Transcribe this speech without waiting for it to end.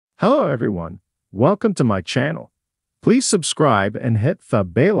Hello everyone, welcome to my channel. Please subscribe and hit the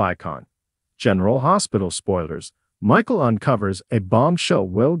bell icon. General Hospital spoilers. Michael uncovers a bombshell.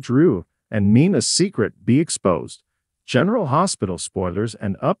 Will Drew and Mina's secret be exposed? General Hospital spoilers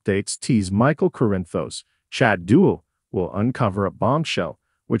and updates tease Michael Corinthos. Chad Duell will uncover a bombshell,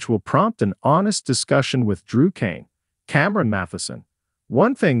 which will prompt an honest discussion with Drew Cain. Cameron Matheson.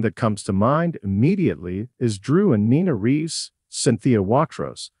 One thing that comes to mind immediately is Drew and Mina Reeves, Cynthia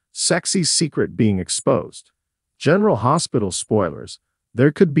Watros, sexy secret being exposed. General Hospital spoilers.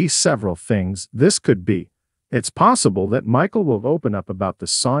 There could be several things this could be. It's possible that Michael will open up about the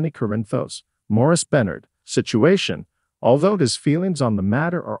Sonny Corinthos, Morris Bernard situation, although his feelings on the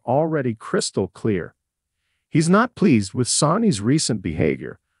matter are already crystal clear. He's not pleased with Sonny's recent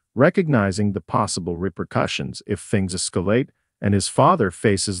behavior, recognizing the possible repercussions if things escalate and his father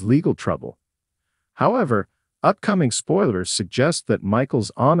faces legal trouble. However, upcoming spoilers suggest that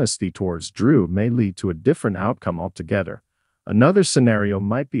Michael's honesty towards Drew may lead to a different outcome altogether. Another scenario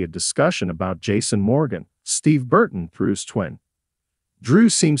might be a discussion about Jason Morgan, Steve Burton, Drew's twin. Drew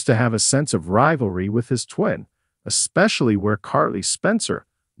seems to have a sense of rivalry with his twin, especially where Carly Spencer,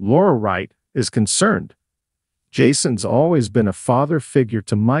 Laura Wright, is concerned. Jason's always been a father figure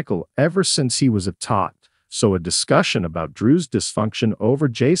to Michael ever since he was a tot, so a discussion about Drew's dysfunction over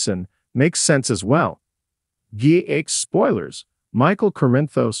Jason makes sense as well. GH spoilers. Michael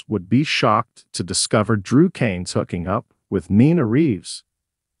Corinthos would be shocked to discover Drew Cain's hooking up with Mina Reeves.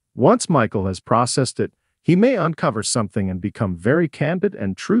 Once Michael has processed it, he may uncover something and become very candid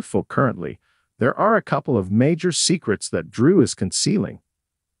and truthful. Currently, there are a couple of major secrets that Drew is concealing.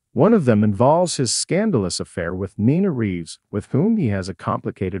 One of them involves his scandalous affair with Mina Reeves, with whom he has a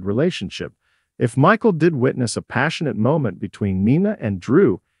complicated relationship. If Michael did witness a passionate moment between Mina and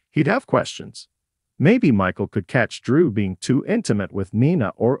Drew, he'd have questions. Maybe Michael could catch Drew being too intimate with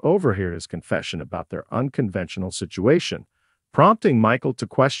Mina or overhear his confession about their unconventional situation, prompting Michael to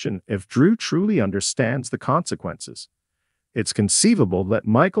question if Drew truly understands the consequences. It's conceivable that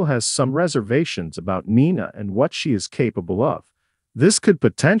Michael has some reservations about Mina and what she is capable of. This could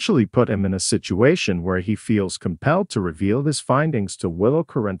potentially put him in a situation where he feels compelled to reveal his findings to Willow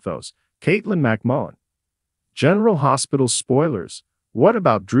Corinthos, Caitlin McMullen. General Hospital spoilers. What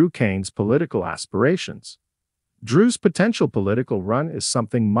about Drew Cain's political aspirations? Drew's potential political run is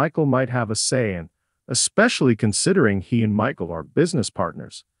something Michael might have a say in, especially considering he and Michael are business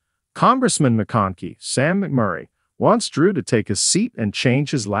partners. Congressman McConkey, Sam McMurray, wants Drew to take his seat and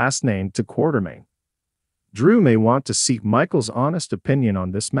change his last name to Quartermain. Drew may want to seek Michael's honest opinion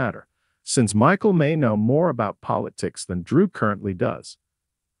on this matter, since Michael may know more about politics than Drew currently does.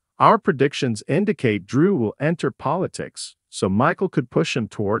 Our predictions indicate Drew will enter politics, so Michael could push him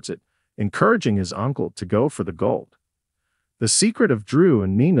towards it, encouraging his uncle to go for the gold. The secret of Drew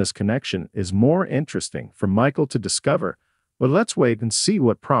and Mina's connection is more interesting for Michael to discover, but let's wait and see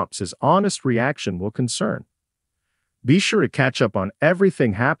what prompts his honest reaction will concern. Be sure to catch up on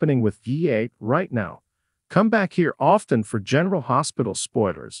everything happening with GH right now. Come back here often for General Hospital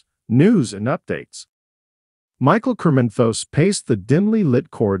spoilers, news, and updates. Michael Corinthos paced the dimly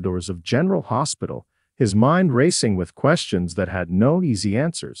lit corridors of General Hospital, his mind racing with questions that had no easy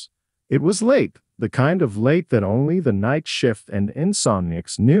answers. It was late, the kind of late that only the night shift and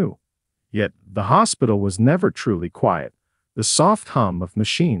insomniacs knew. Yet, the hospital was never truly quiet. The soft hum of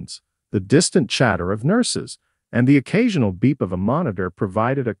machines, the distant chatter of nurses, and the occasional beep of a monitor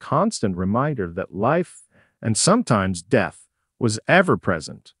provided a constant reminder that life, and sometimes death, was ever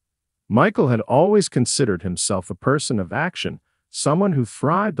present. Michael had always considered himself a person of action, someone who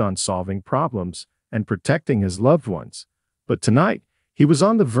thrived on solving problems and protecting his loved ones. But tonight, he was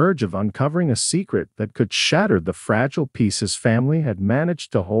on the verge of uncovering a secret that could shatter the fragile peace his family had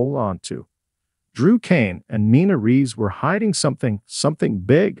managed to hold on to. Drew Cain and Mina Reeves were hiding something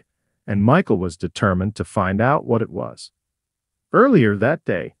big, and Michael was determined to find out what it was. Earlier that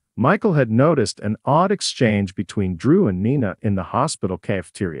day, Michael had noticed an odd exchange between Drew and Mina in the hospital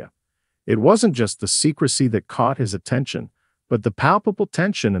cafeteria. It wasn't just the secrecy that caught his attention, but the palpable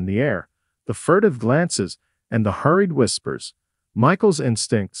tension in the air, the furtive glances, and the hurried whispers. Michael's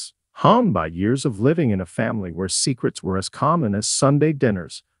instincts, honed by years of living in a family where secrets were as common as Sunday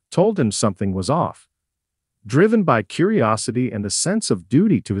dinners, told him something was off. Driven by curiosity and a sense of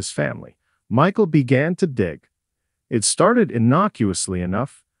duty to his family, Michael began to dig. It started innocuously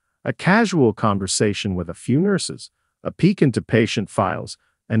enough, a casual conversation with a few nurses, a peek into patient files,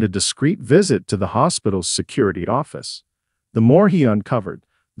 and a discreet visit to the hospital's security office. The more he uncovered,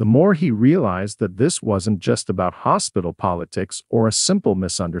 the more he realized that this wasn't just about hospital politics or a simple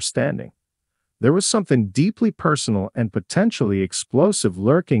misunderstanding. There was something deeply personal and potentially explosive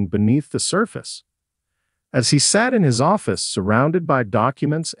lurking beneath the surface. As he sat in his office surrounded by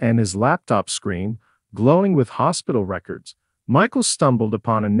documents and his laptop screen glowing with hospital records, Michael stumbled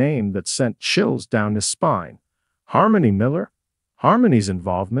upon a name that sent chills down his spine. Harmony Miller? Harmony's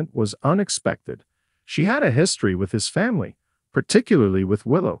involvement was unexpected. She had a history with his family, particularly with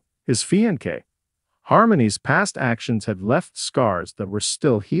Willow, his fiancée. Harmony's past actions had left scars that were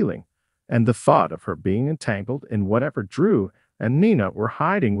still healing, and the thought of her being entangled in whatever Drew and Nina were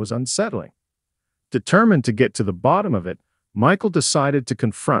hiding was unsettling. Determined to get to the bottom of it, Michael decided to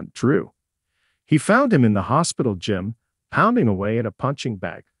confront Drew. He found him in the hospital gym, pounding away at a punching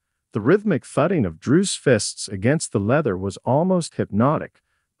bag. The rhythmic thudding of Drew's fists against the leather was almost hypnotic,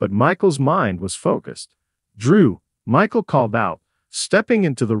 but Michael's mind was focused. "Drew," Michael called out, stepping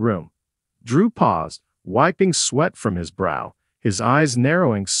into the room. Drew paused, wiping sweat from his brow, his eyes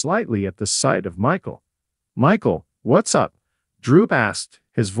narrowing slightly at the sight of Michael. "Michael, what's up?" Drew asked,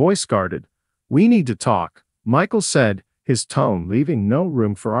 his voice guarded. "We need to talk," Michael said, his tone leaving no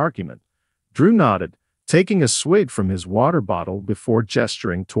room for argument. Drew nodded, taking a swig from his water bottle before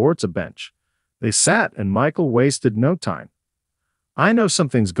gesturing towards a bench. They sat and Michael wasted no time. "I know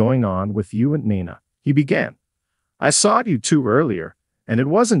something's going on with you and Nina," he began. "I saw you two earlier, and it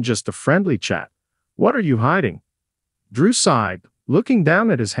wasn't just a friendly chat. What are you hiding?" Drew sighed, looking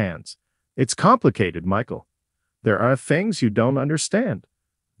down at his hands. "It's complicated, Michael. There are things you don't understand."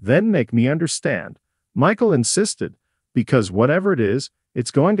 "Then make me understand," Michael insisted, "because whatever it is,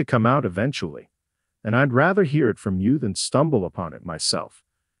 it's going to come out eventually. And I'd rather hear it from you than stumble upon it myself."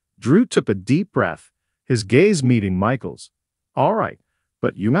 Drew took a deep breath, his gaze meeting Michael's. "All right,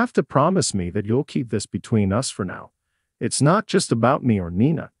 but you have to promise me that you'll keep this between us for now. It's not just about me or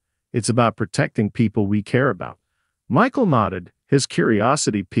Nina. It's about protecting people we care about." Michael nodded, his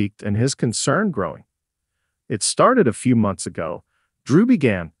curiosity piqued and his concern growing. "It started a few months ago," Drew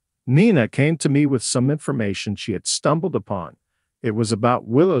began. "Nina came to me with some information she had stumbled upon. It was about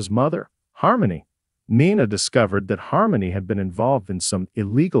Willow's mother, Harmony. Nina discovered that Harmony had been involved in some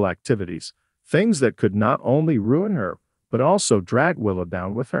illegal activities, things that could not only ruin her, but also drag Willow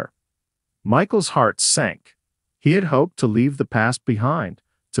down with her." Michael's heart sank. He had hoped to leave the past behind,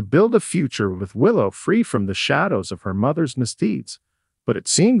 to build a future with Willow free from the shadows of her mother's misdeeds. But it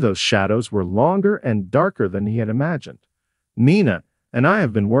seemed those shadows were longer and darker than he had imagined. "Nina and I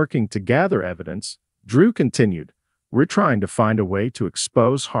have been working to gather evidence," Drew continued. "We're trying to find a way to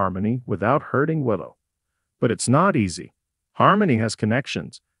expose Harmony without hurting Willow. But it's not easy. Harmony has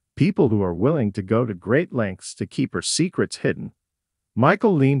connections, people who are willing to go to great lengths to keep her secrets hidden."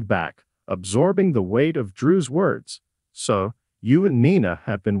 Michael leaned back, absorbing the weight of Drew's words. "So, you and Nina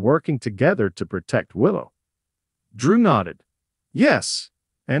have been working together to protect Willow?" Drew nodded. "Yes,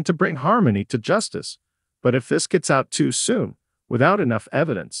 and to bring Harmony to justice. But if this gets out too soon, without enough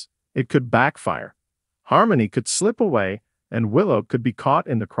evidence, it could backfire. Harmony could slip away, and Willow could be caught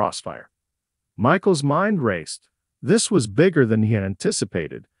in the crossfire." Michael's mind raced. This was bigger than he had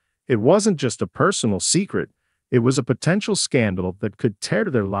anticipated. It wasn't just a personal secret, it was a potential scandal that could tear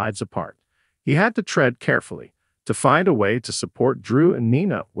their lives apart. He had to tread carefully, to find a way to support Drew and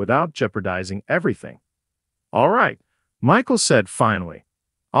Nina without jeopardizing everything. "All right," Michael said finally.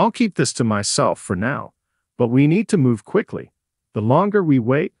 "I'll keep this to myself for now, but we need to move quickly. The longer we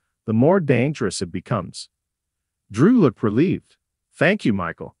wait, the more dangerous it becomes." Drew looked relieved. "Thank you,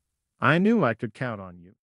 Michael. I knew I could count on you."